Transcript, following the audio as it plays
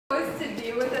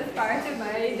deal with as part of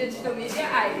my digital media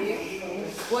ID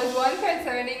was one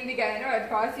concerning the Guyana Red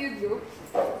Cross Youth Group,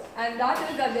 and that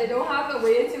is that they don't have a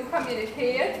way to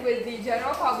communicate with the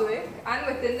general public and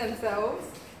within themselves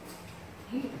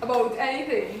about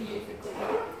anything, basically.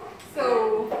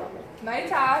 So my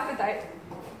task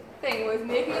was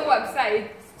making a website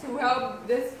to help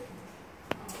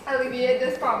alleviate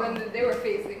this problem that they were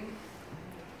facing.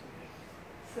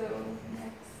 So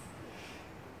next.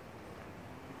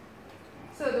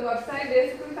 So the website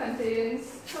basically contains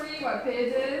 3 web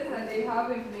pages, and they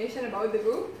have information about the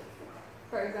group.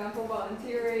 For example,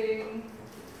 volunteering,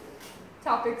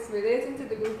 topics relating to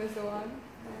the group, and so on.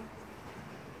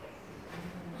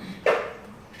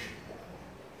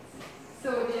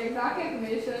 So the exact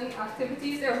information,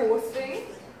 activities they're hosting,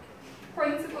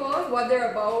 principles, what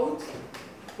they're about,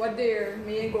 what their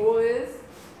main goal is.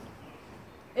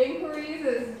 Inquiries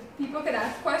is people can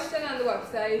ask questions on the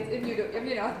website if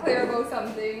you're not clear about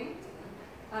something,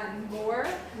 and more.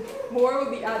 More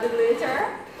will be added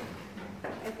later.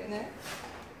 Okay, next.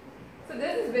 So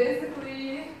this is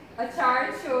basically a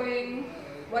chart showing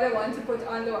what I want to put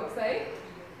on the website.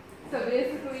 So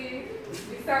basically,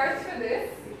 you search for this,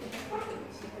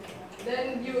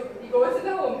 then you go to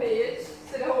the home page.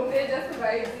 So the home page just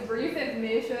provides brief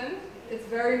information. It's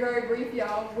very, very brief. You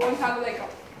won't have like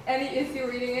any issue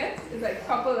reading it. It's like a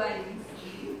couple lines.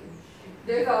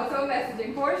 There's also a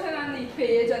messaging portion on the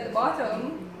page at the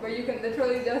bottom where you can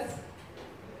literally just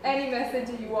any message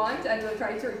you want, and we'll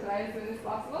try to reply as soon as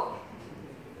possible.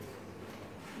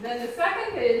 Then the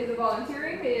second page is the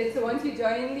volunteering page. So once you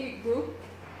join the group,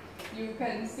 you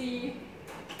can see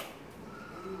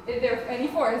if there are any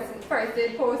first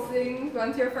aid postings,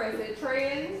 volunteer first aid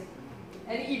trains,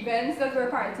 any events that we're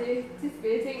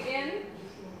participating in,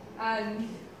 and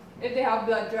if they have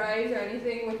blood drives or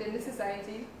anything within the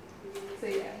society. So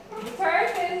yeah. The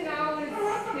third page now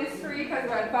is history, because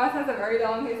Red Cross has a very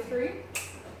long history.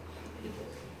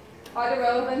 Other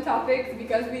relevant topics,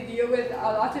 because we deal with a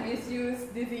lot of issues,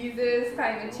 diseases,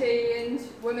 climate change,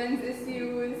 women's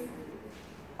issues,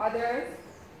 others.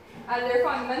 And their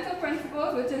fundamental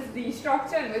principles, which is the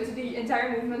structure in which the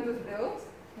entire movement was built.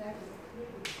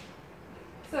 Next.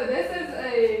 So this is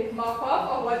a mock-up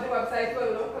of what the website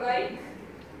will look like.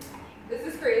 This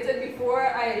is created before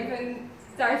I even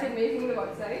started making the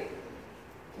website.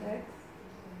 Next.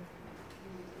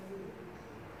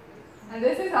 And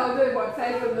this is how the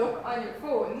website will look on your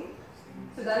phone.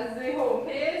 So that's the home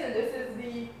page, and this is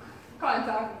the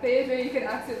contact page where you can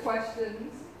ask your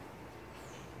questions.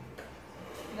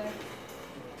 Next.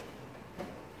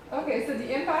 Okay, so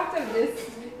the impact of this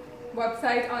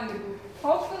website on the group.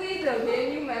 Hopefully they'll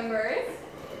gain new members,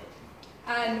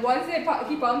 and once they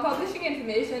keep on publishing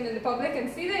information and the public can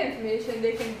see the information,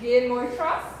 they can gain more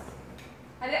trust.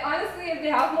 And honestly, if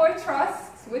they have more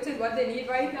trust, which is what they need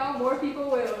right now, more people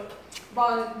will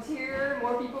volunteer,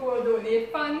 more people will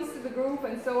donate funds to the group,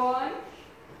 and so on.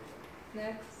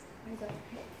 Next.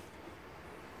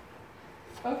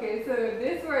 Okay, so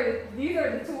these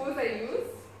are the tools I use.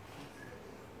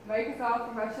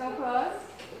 Microsoft Professional Plus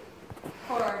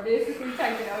for basically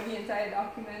typing out the entire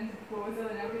document, the proposal,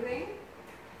 and everything.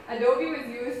 Adobe was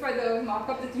used for the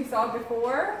mock-up that you saw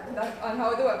before, on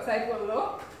how the website will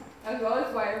look, as well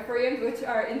as wireframes, which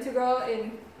are integral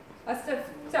in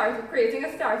creating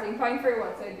a starting point for your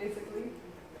website, basically.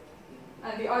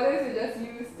 And the others are just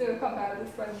used to compile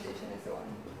this presentation and so on.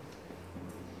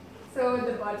 So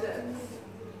the budget.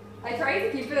 I try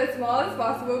to keep it as small as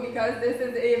possible because this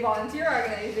is a volunteer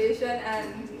organization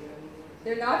and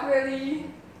they're not really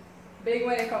big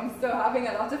when it comes to having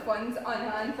a lot of funds on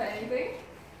hand for anything.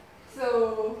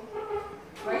 So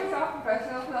Microsoft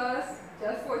Professional Plus,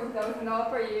 just $40,000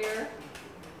 per year.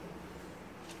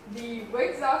 The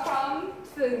Wix.com,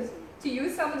 to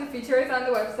use some of the features on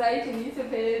the website, you need to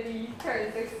pay the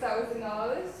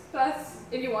 $36,000, plus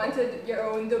if you wanted your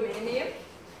own domain name.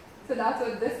 So that's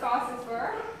what this cost is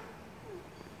for.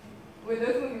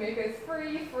 Windows Movie Maker is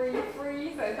free,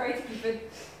 so I try to keep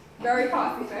it very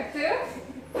cost effective.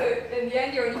 So in the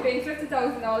end, you're only paying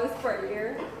 $50,000 per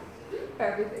year for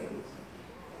everything.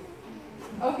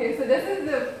 Okay, so this is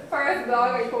the first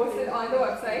blog I posted on the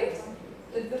website.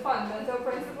 It's the fundamental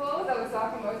principles I was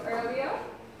talking about earlier.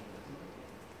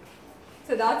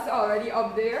 So that's already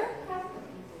up there.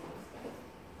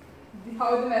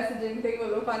 How the messaging thing will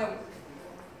look on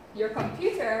your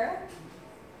computer.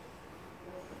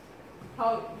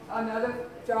 Another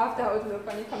draft how it will look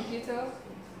on your computer.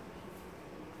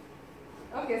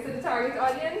 Okay, so the target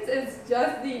audience is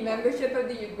just the membership of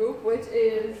the youth group, which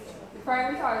is the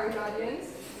primary target audience.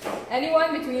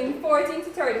 Anyone between 14 to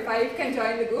 35 can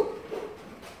join the group.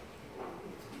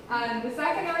 And the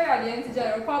secondary audience, the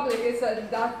general public, is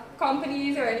that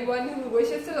companies or anyone who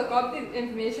wishes to look up the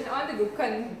information on the book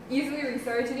can easily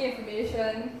research the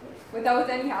information without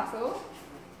any hassle.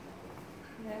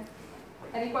 Yeah.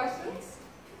 Any questions?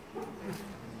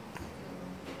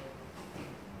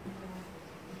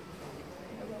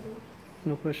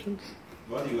 No questions?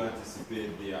 What do you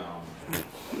anticipate the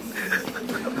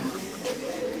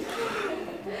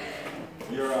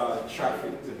your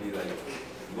traffic to be like?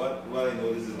 What I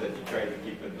notice is that you try to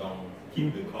keep it down,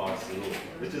 keep the cost low,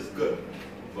 which is good.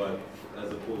 But as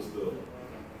opposed to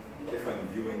if I'm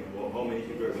viewing, well, how many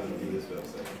people are going to view this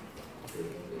website?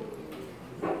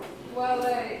 Well,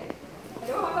 like, I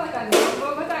don't have like a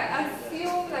number, but I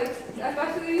assume, like,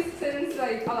 especially since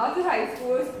like a lot of high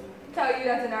schools tell you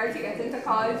that in order to get into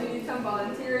college you need some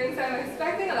volunteering, so I'm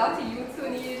expecting a lot of youths who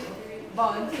need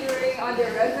volunteering on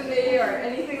their resume or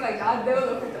anything like that, they'll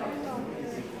look it up.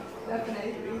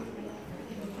 Definitely.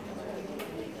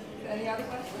 Any other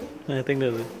questions? I think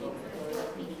that's it.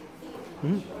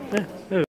 Yeah.